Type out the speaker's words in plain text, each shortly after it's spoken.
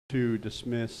to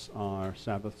dismiss our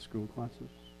Sabbath school classes.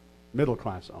 Middle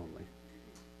class only.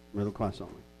 Middle class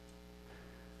only.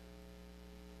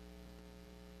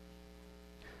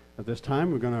 At this time,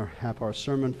 we're going to have our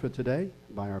sermon for today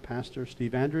by our pastor,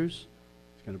 Steve Andrews.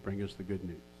 He's going to bring us the good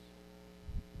news.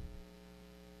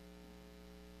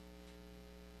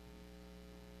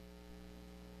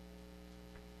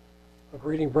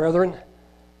 Greeting, brethren.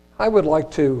 I would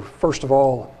like to, first of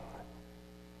all,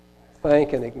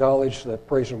 thank and acknowledge the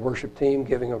praise and worship team,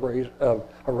 giving a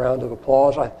round of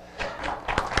applause.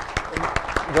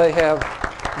 They have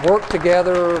worked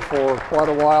together for quite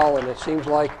a while, and it seems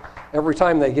like every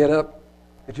time they get up,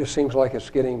 it just seems like it's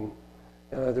getting,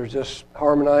 they're just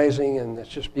harmonizing, and it's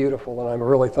just beautiful, and I'm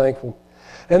really thankful.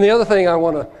 And the other thing I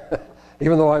want to,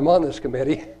 even though I'm on this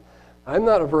committee, I'm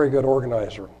not a very good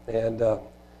organizer. And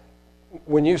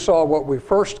when you saw what we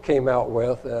first came out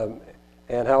with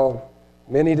and how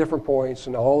many different points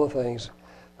and all the things,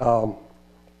 and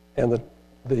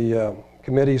the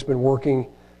committee's been working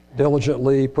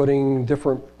diligently, putting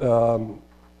different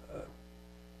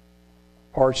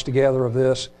parts together of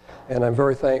this, and I'm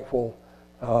very thankful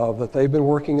that they've been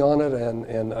working on it,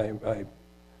 and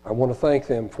I want to thank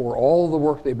them for all of the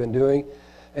work they've been doing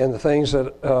and the things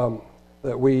that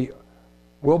that we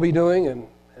will be doing and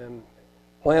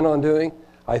plan on doing.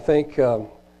 I think, and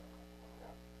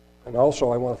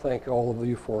also I want to thank all of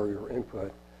you for your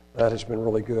input. That has been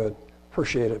really good.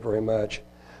 Appreciate it very much.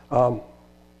 I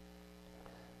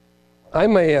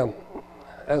may,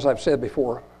 as I've said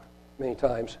before many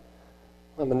times,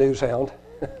 I'm a news hound.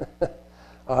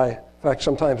 In fact,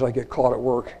 sometimes I get caught at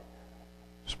work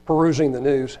perusing the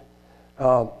news.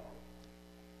 And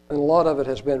a lot of it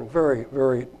has been very,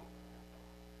 very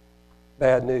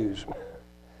bad news,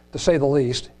 to say the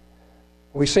least.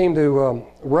 We seem to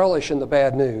relish in the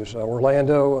bad news.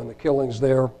 Orlando and the killings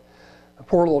there. A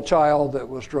poor little child that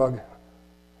was drugged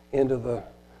into the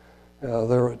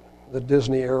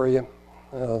Disney area.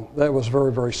 That was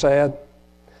very, very sad.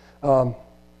 And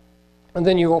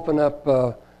then you open up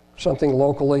something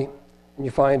locally, and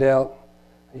you find out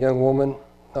a young woman,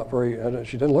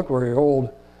 she didn't look very old,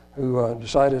 who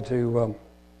decided to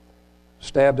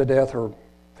stab to death her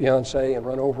fiancé and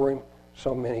run over him.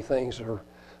 So many things that are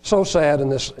so sad in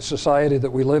this society that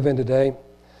we live in today.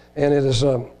 And it is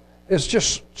it's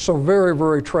just so very,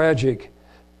 very tragic.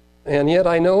 And yet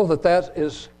I know that that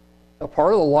is a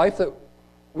part of the life that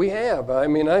we have. I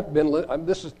mean,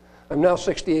 I'm now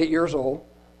 68 years old.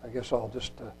 I guess I'll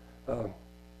just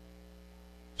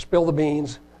spill the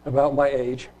beans about my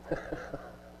age.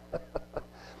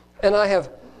 And I have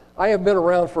been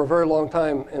around for a very long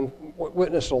time and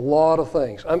witnessed a lot of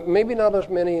things. Maybe not as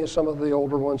many as some of the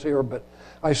older ones here, but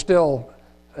I still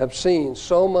have seen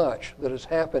so much that has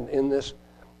happened in this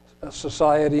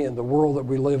society and the world that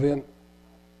we live in.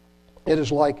 It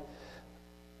is like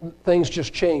things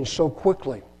just change so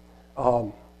quickly.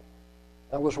 I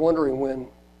was wondering when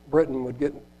Britain would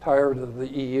get tired of the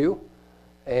EU,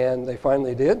 and they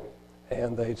finally did,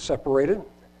 and they separated.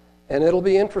 And it'll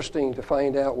be interesting to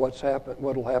find out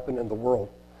what'll happen in the world.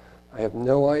 I have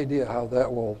no idea how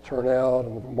that will turn out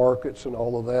and the markets and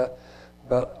all of that.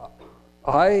 But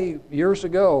years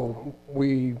ago,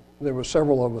 there were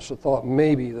several of us that thought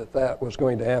maybe that was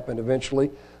going to happen eventually,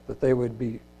 that they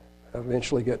would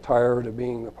eventually get tired of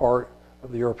being a part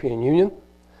of the European Union.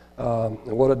 And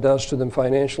what it does to them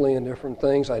financially and different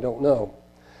things, I don't know.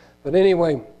 But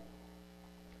anyway,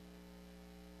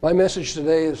 my message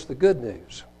today is the good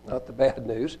news, not the bad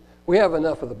news. We have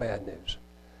enough of the bad news.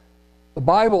 The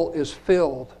Bible is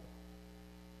filled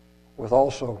with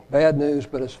also bad news,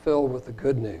 but it's filled with the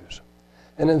good news.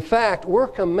 And in fact, we're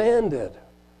commanded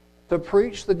to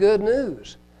preach the good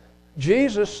news.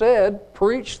 Jesus said,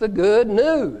 preach the good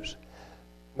news.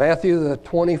 Matthew, the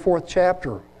 24th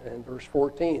chapter, and verse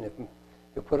 14, if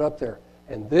you'll put up there.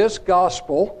 And this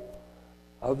gospel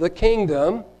of the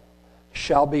kingdom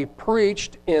shall be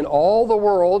preached in all the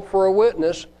world for a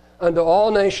witness unto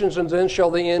all nations, and then shall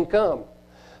the end come.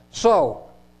 So,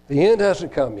 the end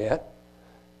hasn't come yet.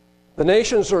 The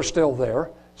nations are still there.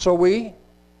 So we,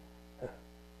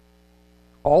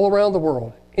 all around the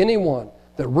world, anyone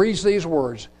that reads these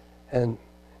words and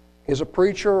is a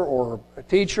preacher or a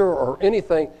teacher or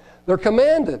anything, they're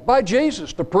commanded by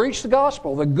Jesus to preach the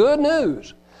gospel, the good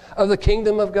news of the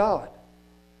kingdom of God.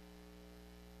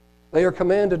 They are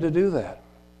commanded to do that.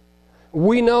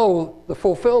 We know the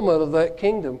fulfillment of that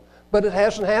kingdom, but it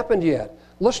hasn't happened yet.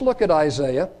 Let's look at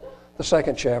Isaiah, the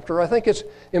 2nd chapter. I think it's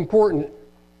important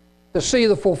to see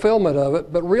the fulfillment of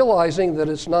it, but realizing that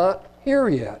it's not here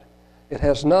yet. It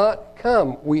has not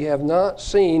come. We have not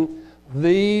seen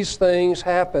these things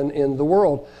happen in the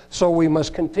world. So we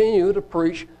must continue to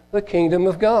preach the kingdom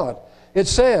of God. It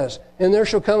says, and there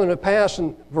shall come to pass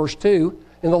in verse 2,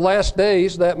 in the last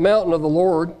days that mountain of the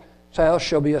Lord's house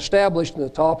shall be established in the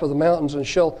top of the mountains and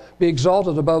shall be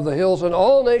exalted above the hills, and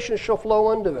all nations shall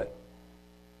flow unto it.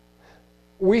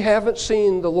 We haven't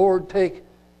seen the Lord take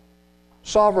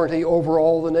sovereignty over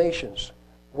all the nations.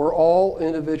 We're all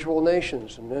individual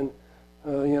nations. And then,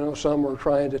 some are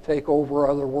trying to take over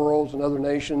other worlds and other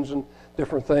nations and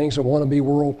different things and want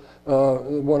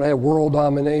to have world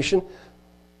domination.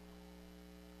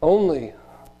 Only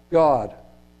God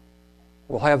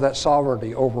will have that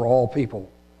sovereignty over all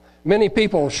people. Many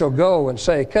people shall go and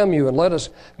say, come you and let us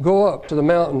go up to the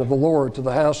mountain of the Lord, to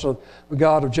the house of the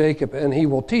God of Jacob, and he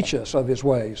will teach us of his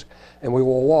ways, and we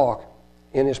will walk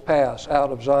in his paths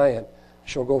out of Zion.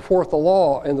 Shall go forth the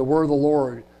law and the word of the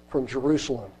Lord from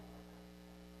Jerusalem.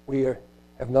 We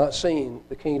have not seen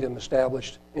the kingdom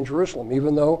established in Jerusalem,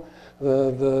 even though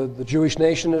the Jewish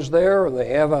nation is there, and they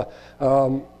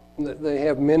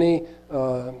have many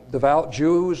devout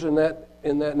Jews in that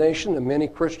nation, and many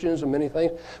Christians and many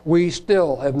things. We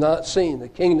still have not seen the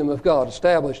kingdom of God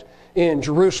established in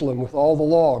Jerusalem with all the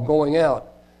law going out.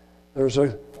 There's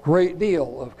a great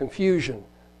deal of confusion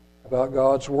about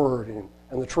God's word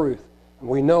and the truth. And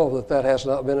we know that has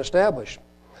not been established.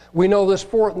 We know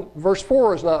verse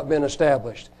 4 has not been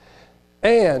established.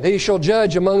 And he shall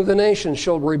judge among the nations,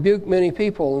 shall rebuke many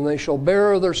people, and they shall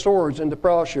bear their swords into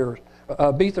plowshares,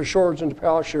 beat their swords into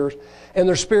plowshares, and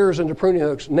their spears into pruning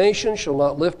hooks. Nation shall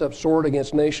not lift up sword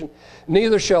against nation,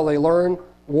 neither shall they learn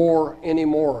war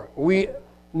anymore. We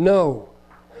know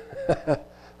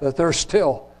that there's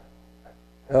still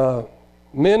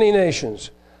many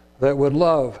nations that would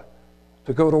love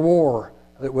to go to war,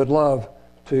 that would love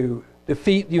to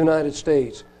defeat the United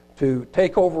States, to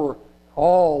take over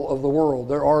all of the world.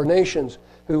 There are nations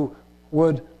who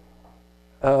would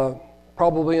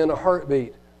probably in a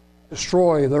heartbeat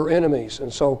destroy their enemies.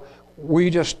 And so we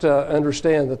just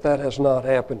understand that has not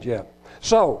happened yet.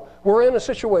 So we're in a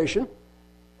situation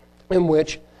in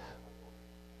which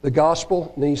the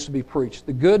gospel needs to be preached.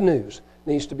 The good news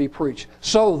needs to be preached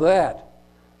so that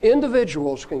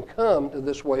individuals can come to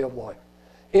this way of life.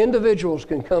 Individuals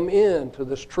can come into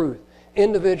this truth.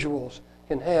 Individuals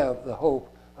can have the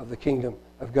hope of the kingdom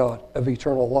of God, of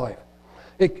eternal life.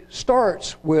 It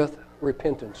starts with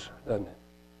repentance, doesn't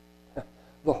it?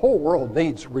 The whole world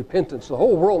needs repentance. The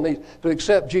whole world needs to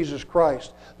accept Jesus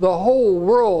Christ. The whole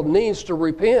world needs to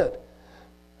repent.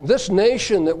 This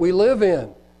nation that we live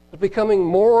in is becoming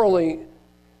morally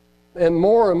and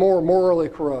more morally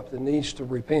corrupt and needs to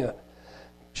repent.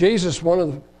 One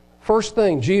of the first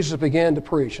things Jesus began to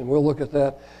preach, and we'll look at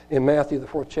that in Matthew, the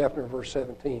 4th chapter, verse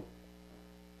 17.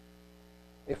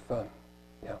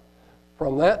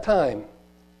 From that time,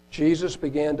 Jesus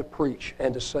began to preach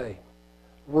and to say,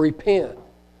 repent,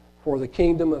 for the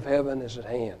kingdom of heaven is at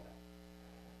hand.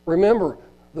 Remember,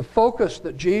 the focus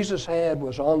that Jesus had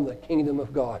was on the kingdom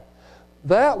of God.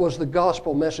 That was the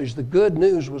gospel message. The good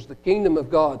news was the kingdom of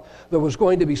God that was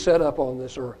going to be set up on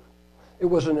this earth. It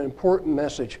was an important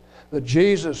message that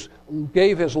Jesus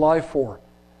gave his life for.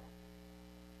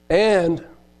 And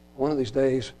one of these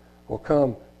days will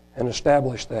come and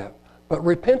establish that. But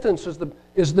repentance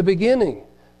is the beginning.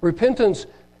 Repentance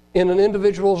in an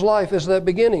individual's life is that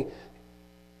beginning.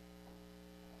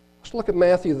 Let's look at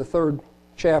Matthew, the 3rd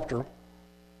chapter.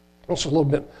 It's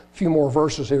a few more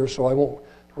verses here, so I won't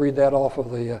read that off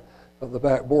of the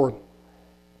backboard.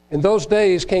 In those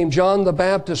days came John the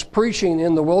Baptist preaching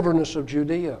in the wilderness of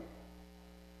Judea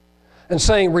and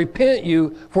saying, repent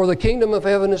you, for the kingdom of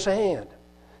heaven is at hand.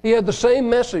 He had the same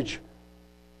message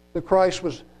that Christ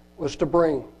was to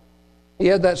bring. He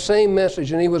had that same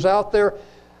message, and he was out there,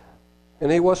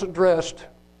 and he wasn't dressed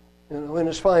in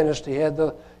his finest. He had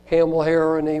the camel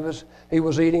hair, and he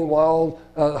was eating wild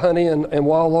honey and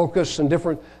wild locusts and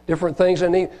different things,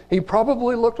 and he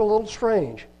probably looked a little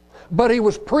strange. But he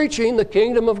was preaching the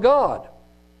kingdom of God.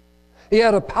 He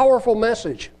had a powerful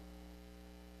message.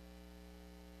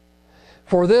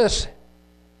 For this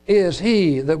is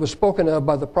he that was spoken of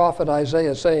by the prophet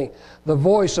Isaiah, saying, the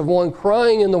voice of one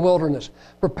crying in the wilderness,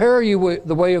 prepare you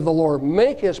the way of the Lord,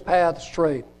 make his path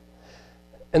straight.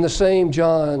 And the same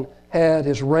John had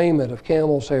his raiment of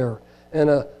camel's hair, and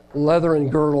a leathern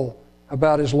girdle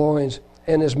about his loins,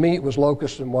 and his meat was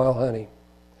locusts and wild honey.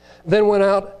 Then went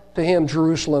out to him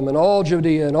Jerusalem and all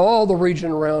Judea and all the region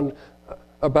around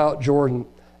about Jordan,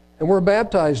 and were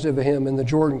baptized of him in the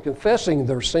Jordan, confessing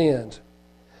their sins.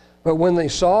 But when he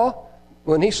saw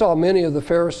many of the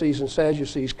Pharisees and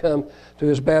Sadducees come to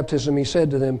his baptism, he said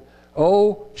to them,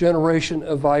 O generation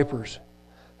of vipers,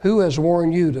 Who has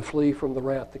warned you to flee from the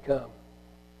wrath to come?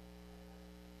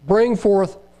 Bring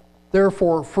forth,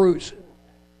 therefore, fruits,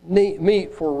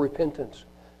 meet for repentance.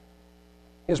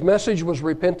 His message was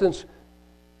repentance.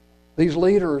 These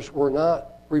leaders were not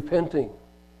repenting.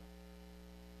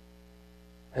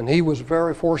 And he was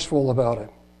very forceful about it.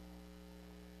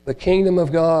 The kingdom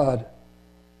of God.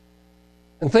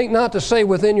 And think not to say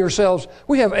within yourselves,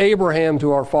 we have Abraham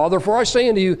to our father. For I say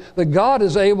unto you that God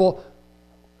is able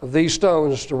of these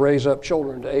stones to raise up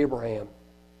children to Abraham.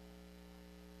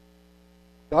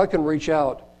 God can reach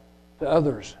out to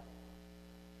others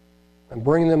and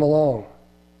bring them along.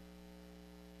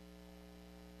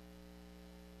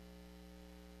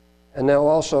 And now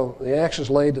also the axe is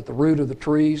laid at the root of the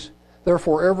trees.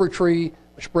 Therefore every tree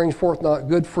which brings forth not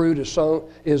good fruit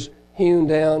is hewn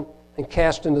down and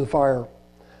cast into the fire.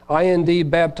 I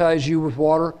indeed baptize you with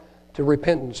water to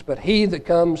repentance, but he that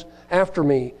comes after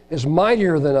me is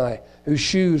mightier than I, whose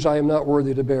shoes I am not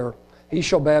worthy to bear. He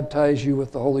shall baptize you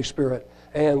with the Holy Spirit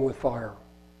and with fire.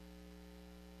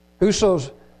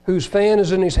 Whose fan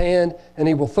is in his hand, and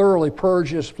he will thoroughly purge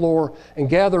his floor and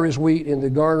gather his wheat into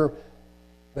garner,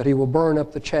 but he will burn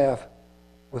up the chaff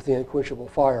with the unquenchable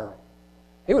fire.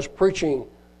 He was preaching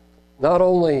not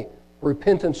only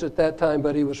repentance at that time,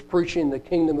 but he was preaching the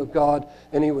kingdom of God,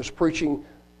 and he was preaching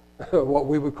what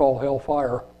we would call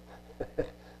hellfire.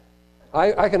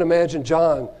 I can imagine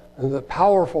John and the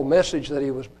powerful message that he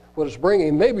was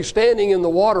bringing, maybe standing in the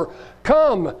water,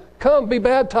 come, be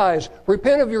baptized,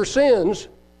 repent of your sins,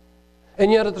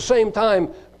 and yet at the same time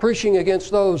preaching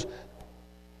against those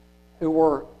who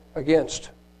were against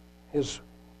his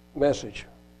message.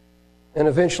 And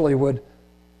eventually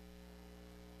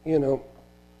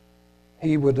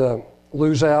he would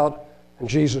lose out, and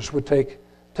Jesus would take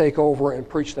over and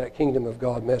preach that kingdom of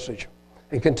God message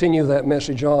and continue that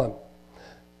message on.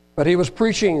 But he was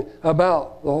preaching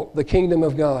about the kingdom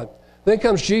of God. Then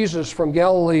comes Jesus from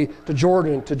Galilee to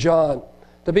Jordan to John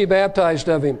to be baptized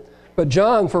of him. But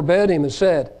John forbade him and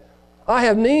said, I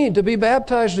have need to be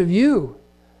baptized of you,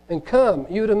 and come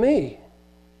you to me.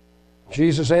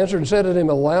 Jesus answered and said to him,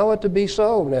 allow it to be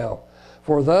so now,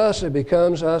 for thus it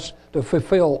becomes us to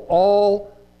fulfill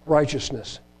all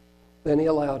righteousness. Then he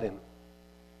allowed him.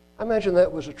 I imagine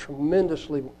that was a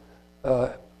tremendously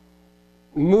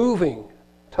moving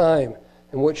time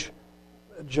in which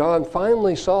John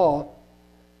finally saw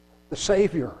the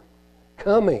Savior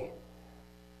coming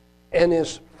and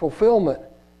his fulfillment,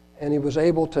 and he was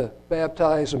able to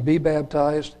baptize and be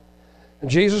baptized. And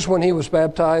Jesus, when he was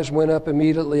baptized, went up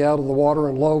immediately out of the water,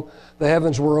 and lo, the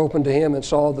heavens were opened to him, and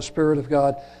saw the Spirit of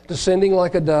God descending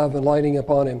like a dove and lighting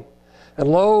upon him. And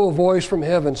lo, a voice from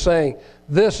heaven saying,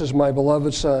 this is my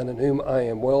beloved Son, in whom I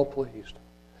am well pleased.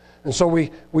 And so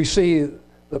we see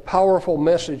the powerful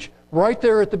message right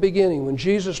there at the beginning when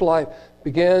Jesus' life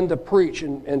began to preach,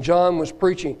 and John was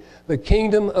preaching the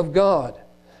kingdom of God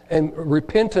and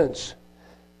repentance.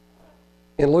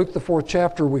 In Luke, the 4th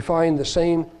chapter, we find the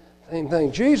same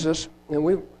thing. Jesus,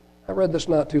 and I read this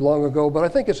not too long ago, but I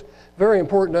think it's very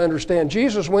important to understand.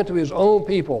 Jesus went to his own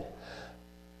people,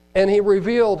 and he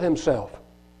revealed himself,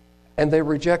 and they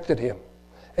rejected him.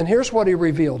 And here's what he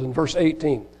revealed in verse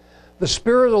 18. The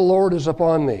Spirit of the Lord is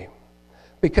upon me,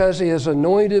 because he has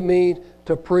anointed me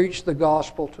to preach the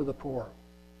gospel to the poor.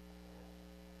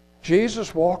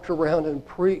 Jesus walked around and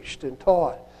preached and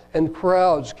taught, and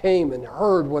crowds came and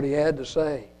heard what he had to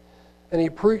say. And he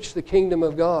preached the kingdom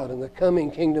of God and the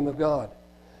coming kingdom of God.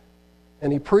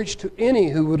 And he preached to any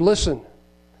who would listen.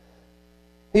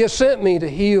 He has sent me to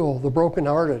heal the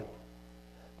brokenhearted,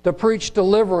 to preach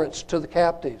deliverance to the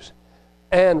captives,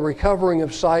 and recovering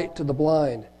of sight to the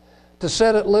blind, to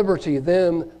set at liberty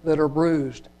them that are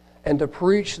bruised, and to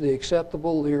preach the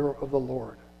acceptable year of the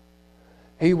Lord.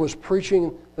 He was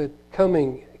preaching the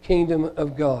coming kingdom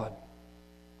of God.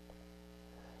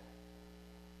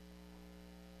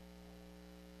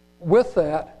 With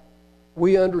that,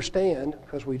 we understand,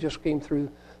 because we just came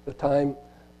through the time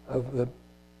of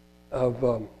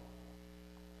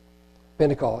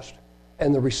Pentecost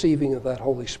and the receiving of that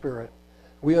Holy Spirit,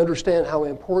 we understand how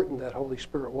important that Holy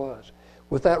Spirit was.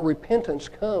 With that repentance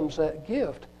comes that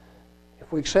gift.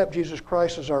 If we accept Jesus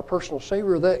Christ as our personal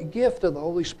Savior, that gift of the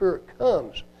Holy Spirit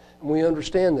comes, and we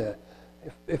understand that.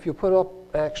 If you put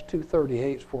up Acts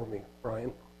 2:38 for me,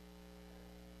 Brian.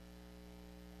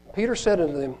 Peter said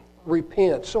unto them,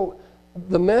 repent. So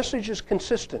the message is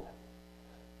consistent.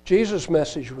 Jesus'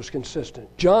 message was consistent.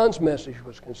 John's message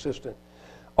was consistent.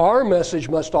 Our message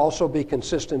must also be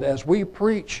consistent as we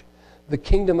preach the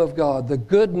kingdom of God, the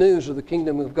good news of the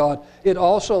kingdom of God. It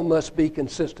also must be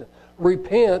consistent.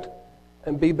 Repent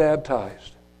and be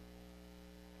baptized.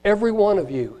 every one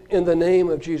of you, in the name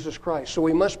of Jesus Christ. So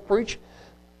we must preach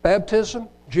baptism,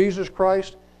 Jesus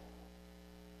Christ,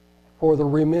 for the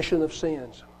remission of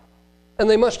sins. And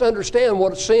they must understand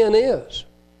what sin is.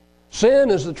 Sin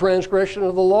is the transgression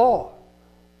of the law.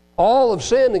 All have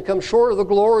sinned and come short of the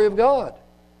glory of God.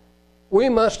 They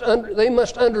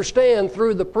must understand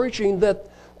through the preaching that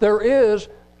there is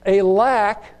a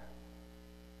lack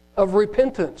of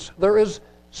repentance. There is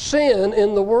sin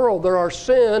in the world. There are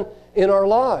sin in our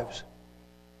lives.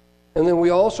 And then we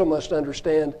also must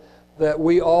understand that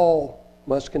we all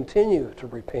must continue to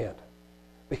repent,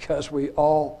 because we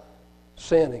all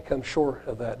sin and come short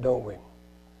of that, don't we?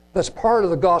 That's part of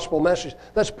the gospel message.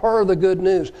 That's part of the good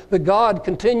news, that God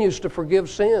continues to forgive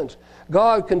sins.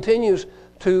 God continues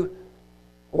to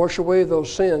wash away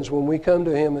those sins when we come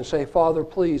to Him and say, Father,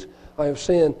 please, I have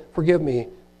sinned. Forgive me.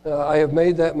 I have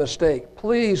made that mistake.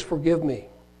 Please forgive me.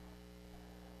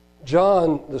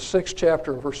 John, the 6th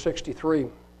chapter, verse 63,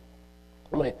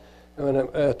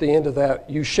 at the end of that,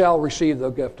 you shall receive the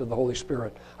gift of the Holy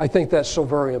Spirit. I think that's so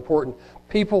very important.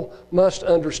 People must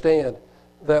understand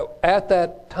that at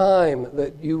that time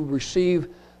that you receive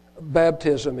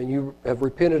baptism and you have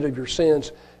repented of your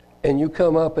sins and you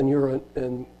come up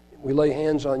and we lay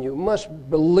hands on you, must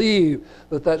believe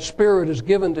that that Spirit is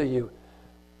given to you.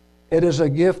 It is a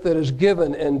gift that is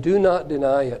given, and do not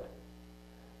deny it.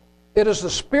 It is the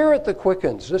Spirit that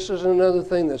quickens. This is another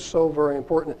thing that's so very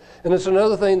important. And it's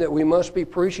another thing that we must be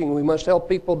preaching. We must help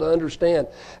people to understand.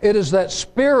 It is that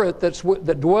Spirit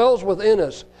that dwells within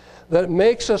us that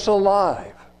makes us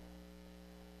alive.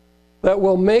 That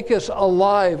will make us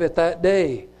alive at that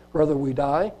day, whether we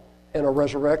die and are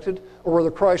resurrected, or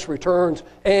whether Christ returns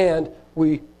and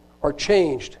we are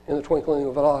changed in the twinkling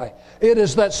of an eye. It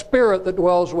is that Spirit that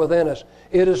dwells within us.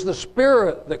 It is the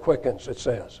Spirit that quickens, it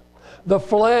says. The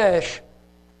flesh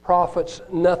profits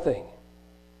nothing.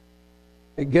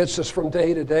 It gets us from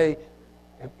day to day.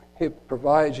 It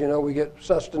provides, we get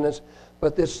sustenance.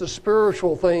 But it's the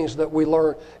spiritual things that we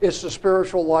learn. It's the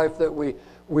spiritual life that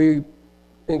we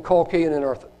inculcate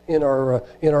in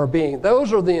our being.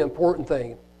 Those are the important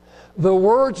things. The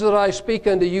words that I speak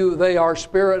unto you, they are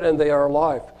spirit and they are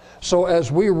life. So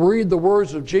as we read the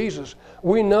words of Jesus,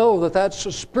 we know that that's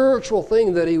a spiritual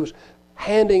thing that He was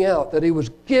handing out, that He was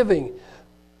giving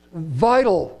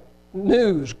vital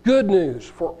news, good news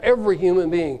for every human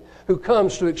being who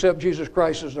comes to accept Jesus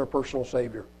Christ as their personal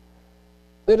Savior.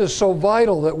 It is so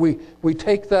vital that we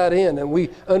take that in and we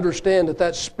understand that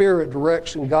that Spirit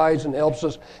directs and guides and helps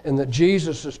us, and that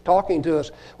Jesus is talking to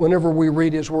us whenever we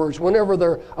read His words, whenever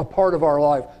they're a part of our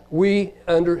life. We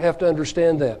have to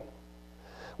understand that.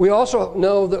 We also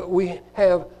know that we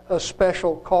have a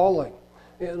special calling.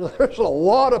 There's a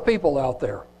lot of people out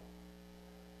there.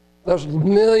 There's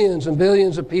millions and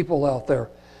billions of people out there.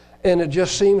 And it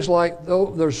just seems like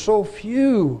there's so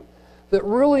few that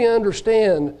really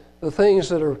understand the things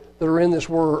that are in this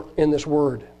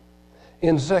word.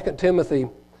 In 2 Timothy,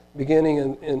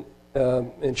 beginning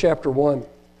in chapter 1,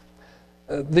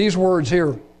 these words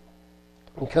here,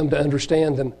 and come to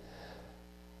understand them.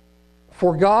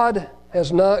 For God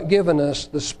has not given us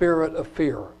the spirit of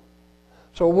fear.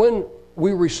 So when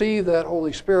we receive that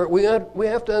Holy Spirit, we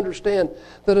have to understand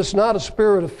that it's not a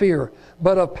spirit of fear,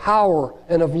 but of power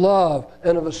and of love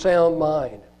and of a sound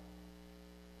mind.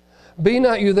 Be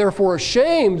not you therefore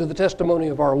ashamed of the testimony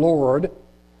of our Lord,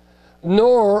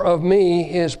 nor of me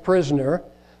his prisoner,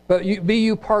 but be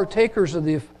you partakers of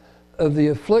the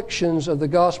afflictions of the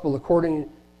gospel according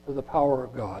to the power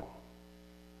of God.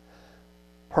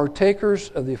 Partakers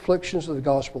of the afflictions of the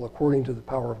gospel according to the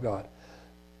power of God.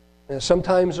 And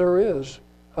sometimes there is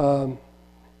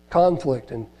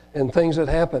conflict and things that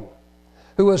happen.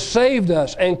 Who has saved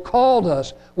us and called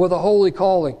us with a holy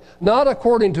calling, not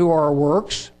according to our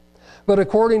works, but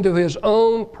according to His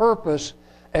own purpose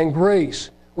and grace,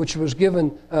 which was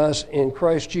given us in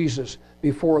Christ Jesus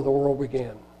before the world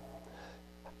began.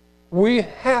 We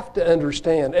have to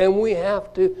understand, and we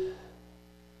have to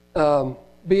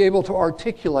be able to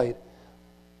articulate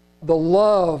the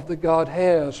love that God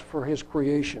has for His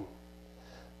creation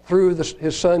through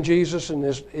His Son Jesus and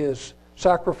His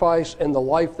sacrifice and the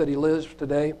life that He lives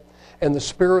today and the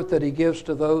Spirit that He gives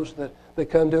to those that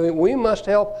come to Him. We must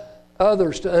help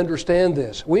others to understand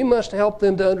this. We must help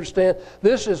them to understand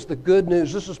this is the good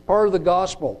news. This is part of the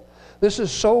gospel. This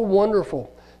is so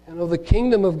wonderful. The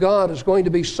kingdom of God is going to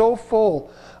be so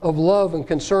full of love and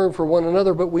concern for one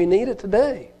another, but we need it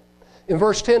today. In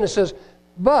verse 10 it says,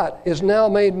 but is now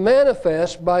made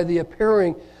manifest by the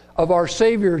appearing of our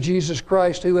Savior Jesus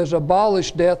Christ, who has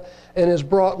abolished death and has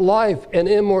brought life and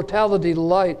immortality to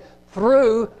light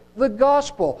through the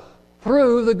gospel,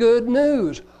 through the good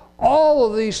news. All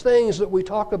of these things that we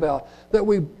talk about, that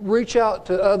we reach out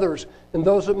to others and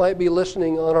those that might be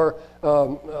listening on our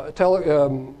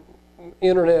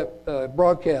internet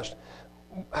broadcast,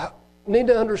 need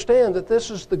to understand that this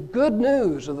is the good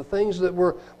news of the things that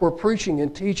we're preaching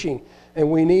and teaching, and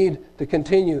we need to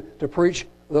continue to preach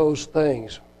those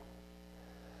things.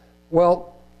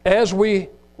 Well, as we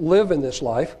live in this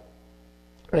life,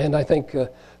 and I think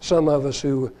some of us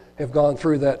who have gone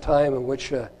through that time in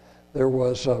which there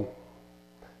was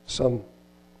some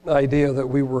idea that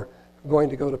we were going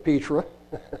to go to Petra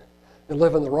and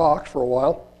live in the rocks for a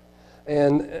while,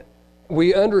 and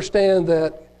we understand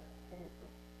that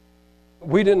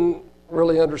we didn't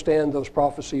really understand those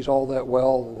prophecies all that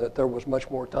well, and that there was much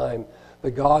more time,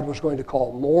 that God was going to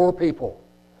call more people.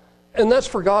 And that's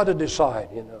for God to decide,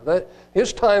 that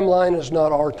His timeline is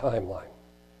not our timeline.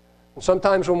 And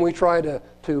sometimes when we try to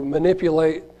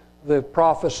manipulate the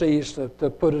prophecies to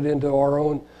put it into our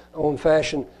own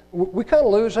fashion, we kind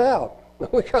of lose out.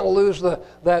 We kind of lose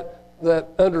that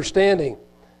understanding.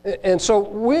 And so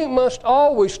we must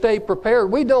always stay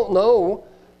prepared. We don't know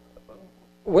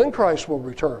when Christ will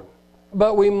return,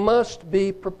 but we must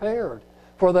be prepared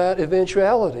for that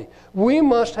eventuality. We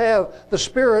must have the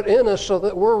Spirit in us so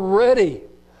that we're ready.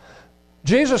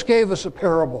 Jesus gave us a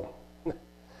parable,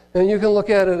 and you can look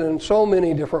at it in so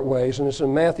many different ways, and it's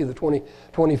in Matthew, the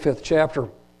 25th chapter,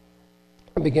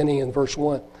 beginning in verse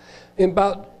 1,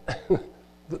 about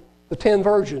the 10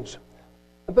 virgins.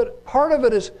 But part of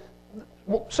it is,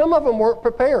 some of them weren't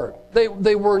prepared.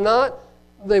 They were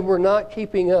not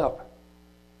keeping up.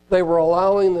 They were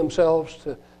allowing themselves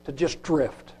to just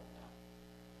drift.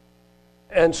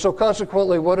 And so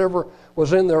consequently, whatever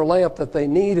was in their lamp that they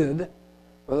needed,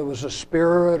 whether it was a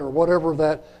spirit or whatever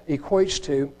that equates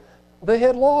to, they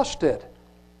had lost it.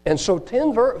 And so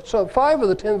 5 of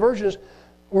the 10 virgins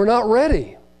were not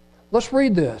ready. Let's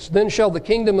read this. Then shall the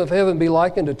kingdom of heaven be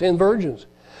likened to 10 virgins,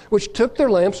 which took their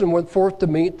lamps and went forth to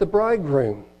meet the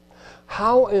bridegroom.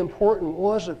 How important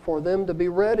was it for them to be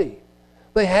ready?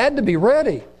 They had to be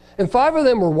ready. And 5 of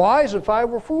them were wise and 5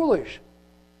 were foolish.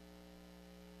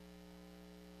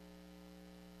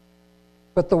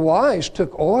 But the wise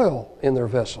took oil in their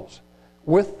vessels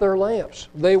with their lamps.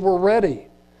 They were ready.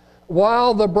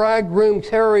 While the bridegroom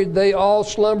tarried, they all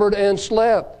slumbered and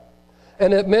slept.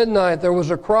 And at midnight there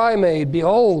was a cry made,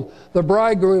 Behold, the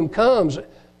bridegroom comes.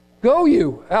 Go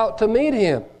you out to meet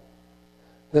him.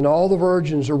 Then all the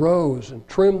virgins arose and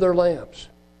trimmed their lamps.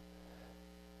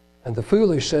 And the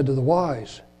foolish said to the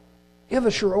wise, Give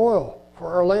us your oil,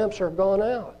 for our lamps are gone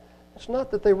out. It's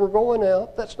not that they were going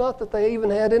out. That's not that they even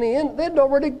had any in. They had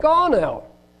already gone out.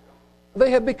 They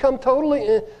had become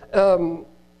totally, I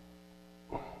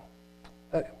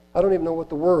don't even know what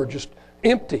the word, just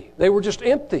empty. They were just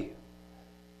empty.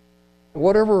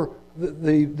 Whatever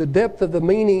the depth of the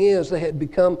meaning is, they had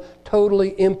become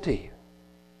totally empty.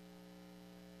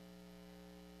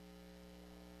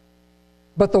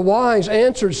 But the wise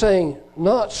answered, saying,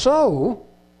 Not so,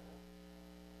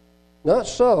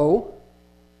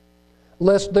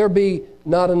 lest there be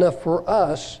not enough for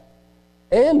us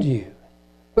and you.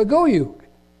 But go you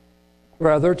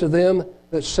rather to them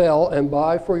that sell and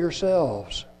buy for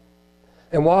yourselves.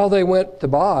 And while they went to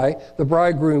buy, the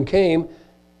bridegroom came,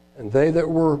 and they that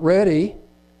were ready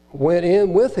went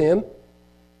in with him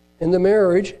in the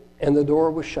marriage, and the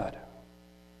door was shut.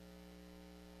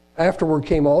 Afterward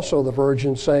came also the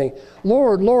virgins, saying,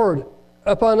 Lord, Lord,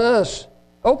 upon us,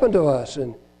 open to us.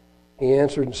 And he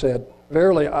answered and said,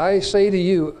 Verily, I say to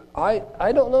you, I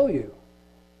don't know you.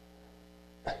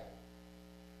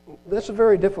 That's a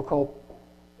very difficult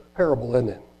parable, isn't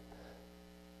it?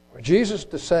 For Jesus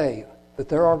to say that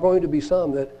there are going to be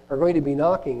some that are going to be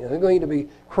knocking, and they're going to be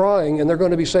crying, and they're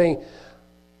going to be saying,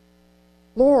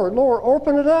 Lord, Lord,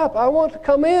 open it up. I want to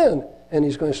come in. And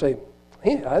he's going to say,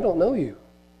 Hey, I don't know you.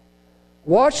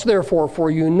 Watch therefore,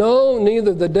 for you know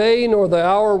neither the day nor the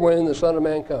hour when the Son of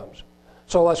Man comes.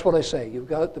 So that's what I say. You've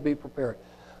got to be prepared.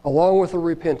 Along with the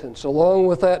repentance, along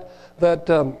with that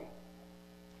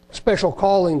special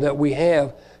calling that we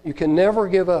have, you can never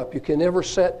give up. You can never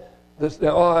set this,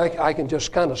 I can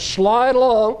just kind of slide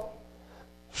along.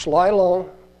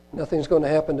 Nothing's going to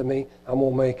happen to me. I'm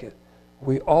going to make it.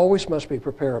 We always must be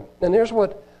prepared. And here's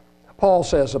what Paul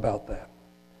says about that.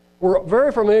 We're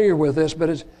very familiar with this, but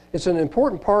it's an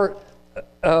important part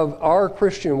of our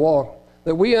Christian walk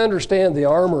that we understand the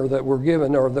armor that we're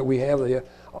given, or that we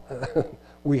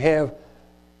have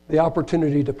the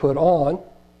opportunity to put on.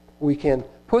 We can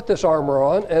put this armor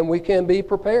on, and we can be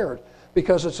prepared,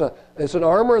 because it's an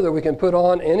armor that we can put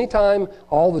on anytime,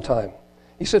 all the time.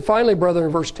 He said, finally, brother,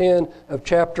 in verse 10 of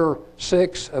chapter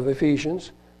 6 of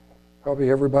Ephesians, Probably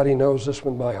everybody knows this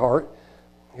one by heart,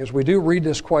 because we do read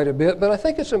this quite a bit. But I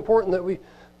think it's important that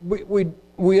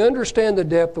we understand the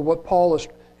depth of what Paul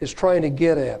is trying to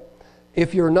get at.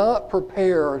 If you're not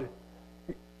prepared,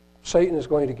 Satan is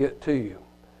going to get to you.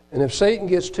 And if Satan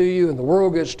gets to you and the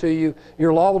world gets to you,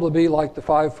 you're liable to be like the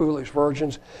 5 foolish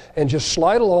virgins and just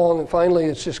slide along, and finally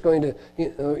it's just going to,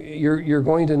 you're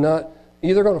going to not,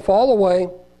 either going to fall away,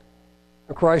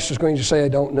 or Christ is going to say, I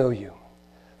don't know you.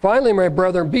 Finally, my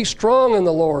brethren, be strong in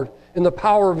the Lord, in the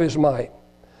power of His might.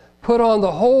 Put on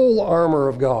the whole armor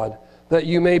of God, that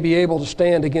you may be able to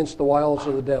stand against the wiles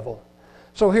of the devil.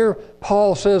 So here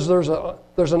Paul says there's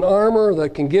an armor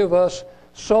that can give us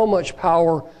so much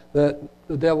power that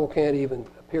the devil can't even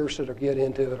pierce it or get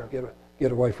into it or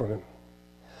get away from him.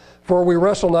 For we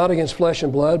wrestle not against flesh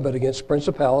and blood, but against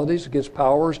principalities, against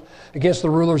powers, against the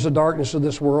rulers of darkness of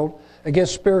this world,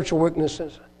 against spiritual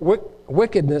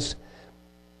wickedness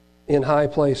in high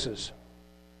places.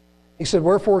 He said,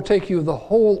 wherefore take you the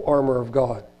whole armor of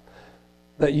God,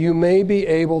 that you may be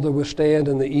able to withstand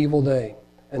in the evil day,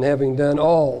 and having done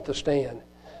all to stand.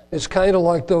 It's kind of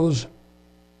like those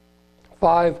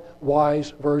 5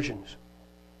 wise virgins.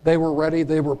 They were ready,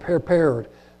 they were prepared.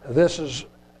 This is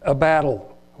a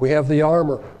battle. We have the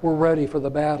armor. We're ready for the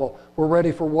battle. We're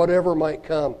ready for whatever might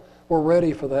come. We're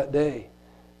ready for that day.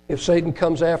 If Satan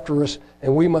comes after us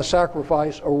and we must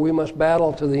sacrifice or we must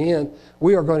battle to the end,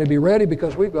 we are going to be ready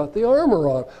because we've got the armor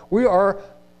on.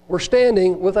 We're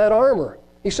standing with that armor.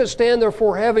 He says, stand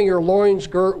therefore having your loins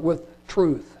girt with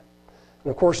truth.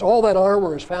 And of course, all that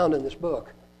armor is found in this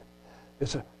book.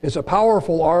 It's a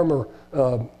powerful armor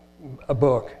a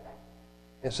book.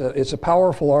 It's a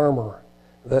powerful armor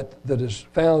that is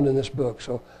found in this book.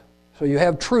 So you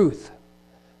have truth,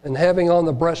 and having on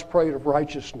the breastplate of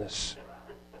righteousness,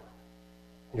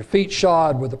 your feet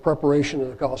shod with the preparation of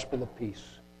the gospel of peace.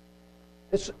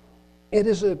 It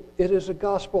is a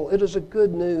gospel. It is a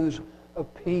good news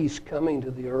of peace coming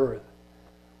to the earth.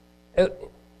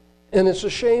 And it's a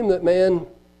shame that man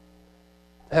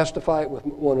has to fight with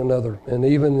one another, and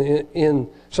even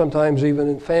sometimes even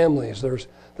in families,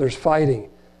 there's fighting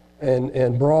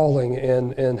and brawling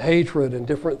and hatred and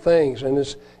different things, and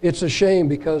it's a shame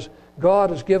because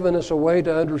God has given us a way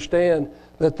to understand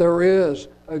that there is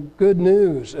a good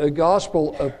news, a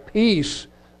gospel of peace,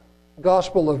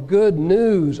 gospel of good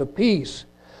news of peace.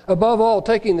 Above all,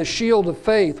 taking the shield of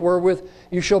faith, wherewith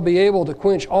you shall be able to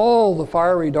quench all the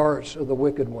fiery darts of the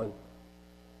wicked one.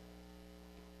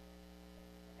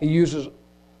 He uses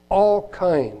all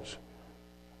kinds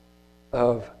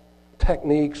of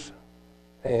techniques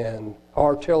and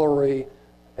artillery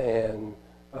and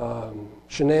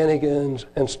shenanigans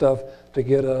and stuff to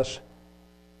get us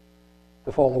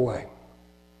to fall away.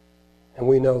 And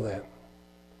we know that.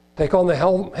 Take on the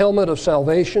helmet of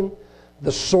salvation,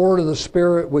 the sword of the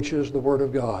Spirit, which is the Word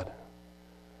of God.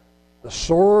 The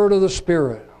sword of the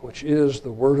Spirit, which is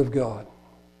the Word of God.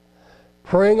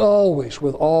 Praying always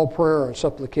with all prayer and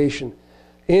supplication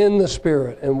in the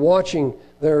Spirit, and watching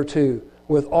thereto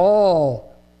with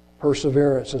all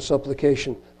perseverance and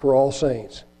supplication for all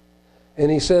saints.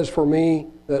 And he says, for me,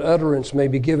 that utterance may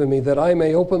be given me, that I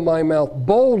may open my mouth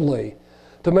boldly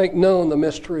to make known the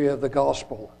mystery of the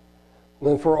gospel.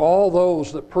 And for all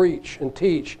those that preach and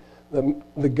teach,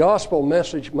 the gospel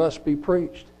message must be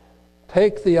preached.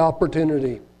 Take the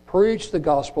opportunity, preach the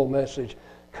gospel message.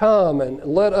 Come and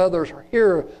let others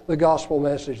hear the gospel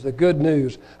message, the good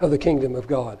news of the kingdom of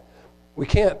God. We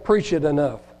can't preach it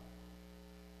enough.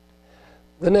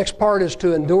 The next part is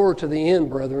to endure to the end,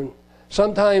 brethren.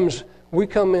 Sometimes we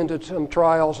come into some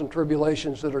trials and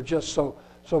tribulations that are just so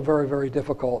very, very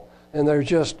difficult. And they're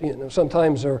just,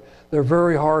 sometimes they're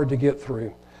very hard to get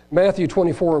through. Matthew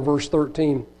 24 and verse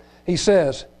 13, he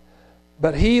says,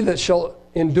 but he that shall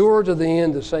endure to the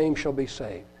end, the same shall be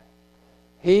saved.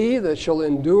 He that shall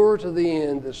endure to the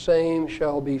end, the same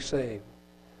shall be saved.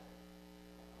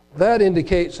 That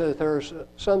indicates that there's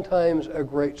sometimes a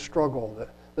great struggle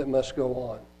that must go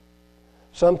on.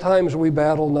 Sometimes we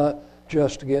battle not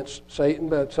just against Satan,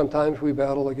 but sometimes we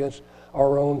battle against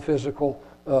our own physical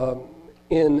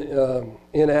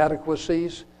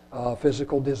inadequacies,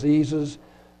 physical diseases.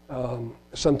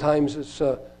 Sometimes it's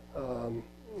a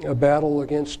battle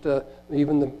against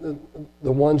even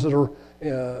the ones that are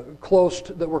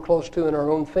that we're close to in our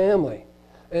own family.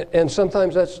 And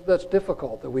sometimes that's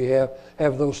difficult that we have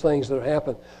those things that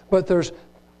happen. But there's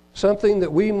something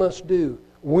that we must do.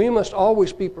 We must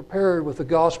always be prepared with the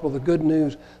gospel, the good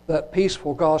news, that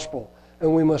peaceful gospel.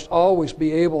 And we must always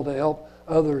be able to help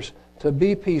others to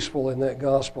be peaceful in that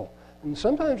gospel. And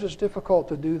sometimes it's difficult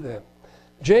to do that.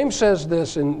 James says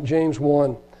this in James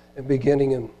 1,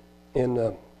 beginning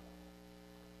in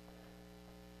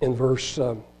in verse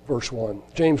 1.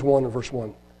 James 1 and verse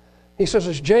 1. He says,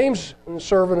 "As James, the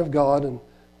servant of God and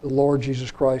the Lord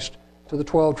Jesus Christ, to the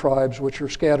 12 tribes which are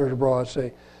scattered abroad,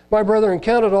 say, My brethren,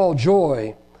 count it all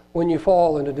joy when you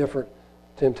fall into diverse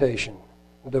temptations,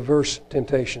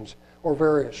 or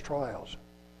various trials."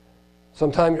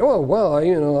 Sometimes,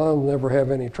 I'll never have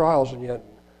any trials, and yet,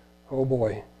 oh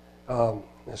boy,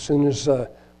 as soon as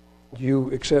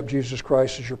you accept Jesus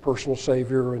Christ as your personal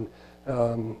Savior and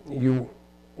you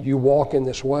walk in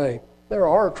this way, there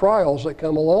are trials that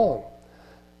come along.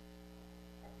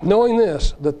 Knowing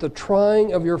this, that the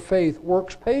trying of your faith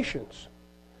works patience.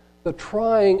 The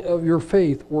trying of your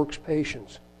faith works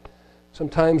patience.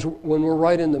 Sometimes when we're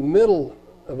right in the middle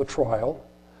of a trial,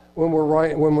 when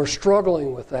we're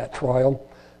struggling with that trial,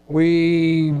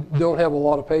 we don't have a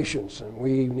lot of patience, and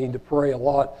we need to pray a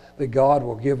lot that God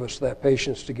will give us that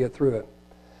patience to get through it.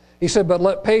 He said, "But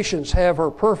let patience have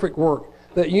her perfect work,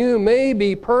 that you may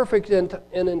be perfect and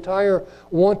entire,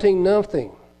 wanting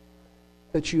nothing."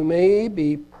 That you may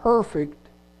be perfect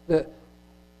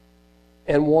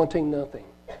and wanting nothing.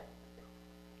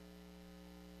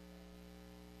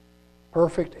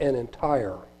 Perfect and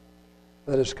entire,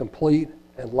 that is complete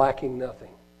and lacking nothing.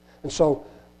 And so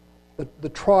the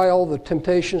trial, the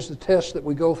temptations, the tests that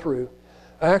we go through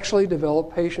actually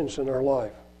develop patience in our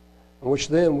life, in which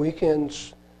then we can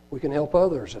help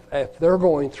others if they're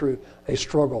going through a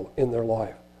struggle in their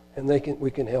life, and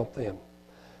we can help them.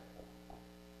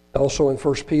 Also in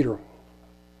 1 Peter,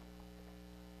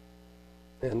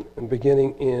 and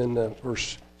beginning in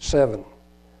verse 7,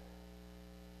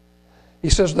 he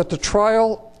says that the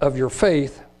trial of your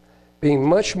faith, being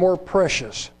much more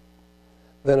precious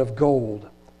than of gold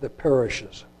that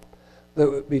perishes, that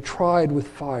would be tried with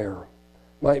fire,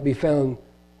 might be found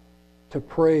to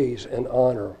praise and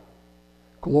honor,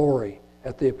 glory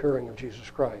at the appearing of Jesus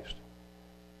Christ.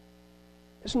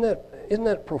 Isn't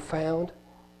that profound?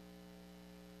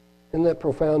 Isn't that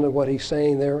profound in what he's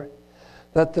saying there?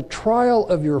 That the trial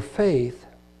of your faith,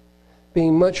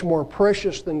 being much more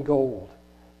precious than gold.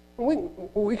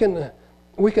 We can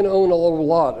own a little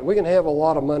lot. We can have a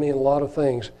lot of money and a lot of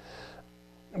things.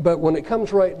 But when it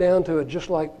comes right down to it, just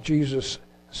like Jesus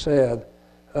said,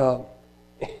 it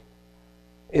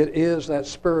is that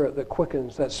Spirit that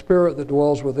quickens, that Spirit that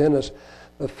dwells within us,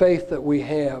 the faith that we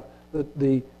have,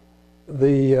 the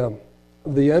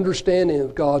understanding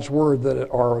of God's Word that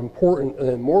are important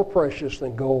and more precious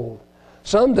than gold.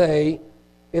 Someday,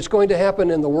 it's going to happen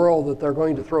in the world that they're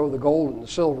going to throw the gold and the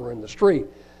silver in the street,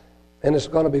 and it's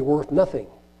going to be worth nothing.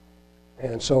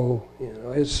 And so,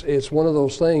 it's one of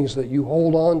those things that you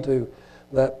hold on to,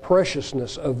 that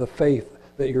preciousness of the faith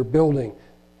that you're building.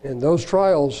 And those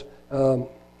trials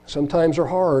sometimes are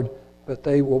hard, but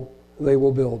they will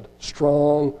build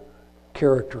strong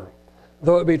character.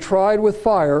 Though it be tried with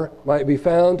fire, might be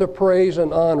found to praise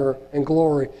and honor and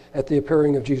glory at the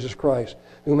appearing of Jesus Christ,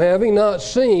 whom having not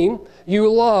seen,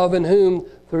 you love, and whom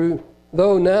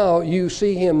though now you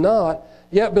see him not,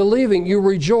 yet believing you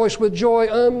rejoice with joy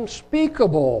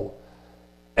unspeakable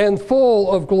and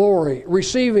full of glory,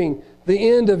 receiving the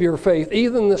end of your faith,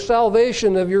 even the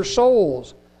salvation of your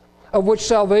souls, of which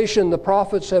salvation the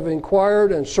prophets have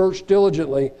inquired and searched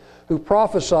diligently, who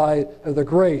prophesied of the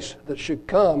grace that should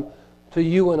come to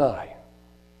you and I.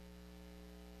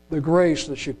 The grace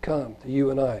that should come to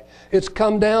you and I. It's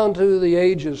come down to the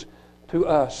ages to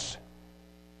us.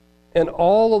 And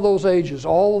all of those ages,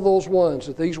 all of those ones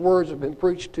that these words have been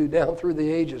preached to down through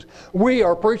the ages, we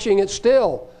are preaching it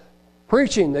still.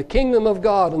 Preaching the kingdom of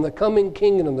God and the coming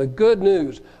kingdom, the good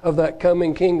news of that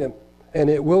coming kingdom. And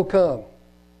it will come.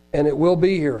 And it will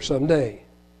be here someday.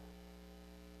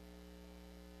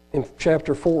 In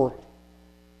chapter 4,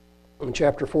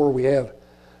 we have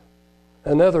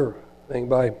another thing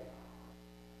by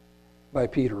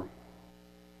Peter.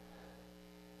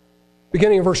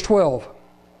 Beginning in verse 12.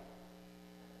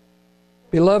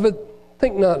 Beloved,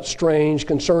 think not strange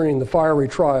concerning the fiery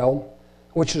trial,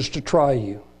 which is to try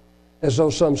you, as though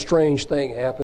some strange thing happened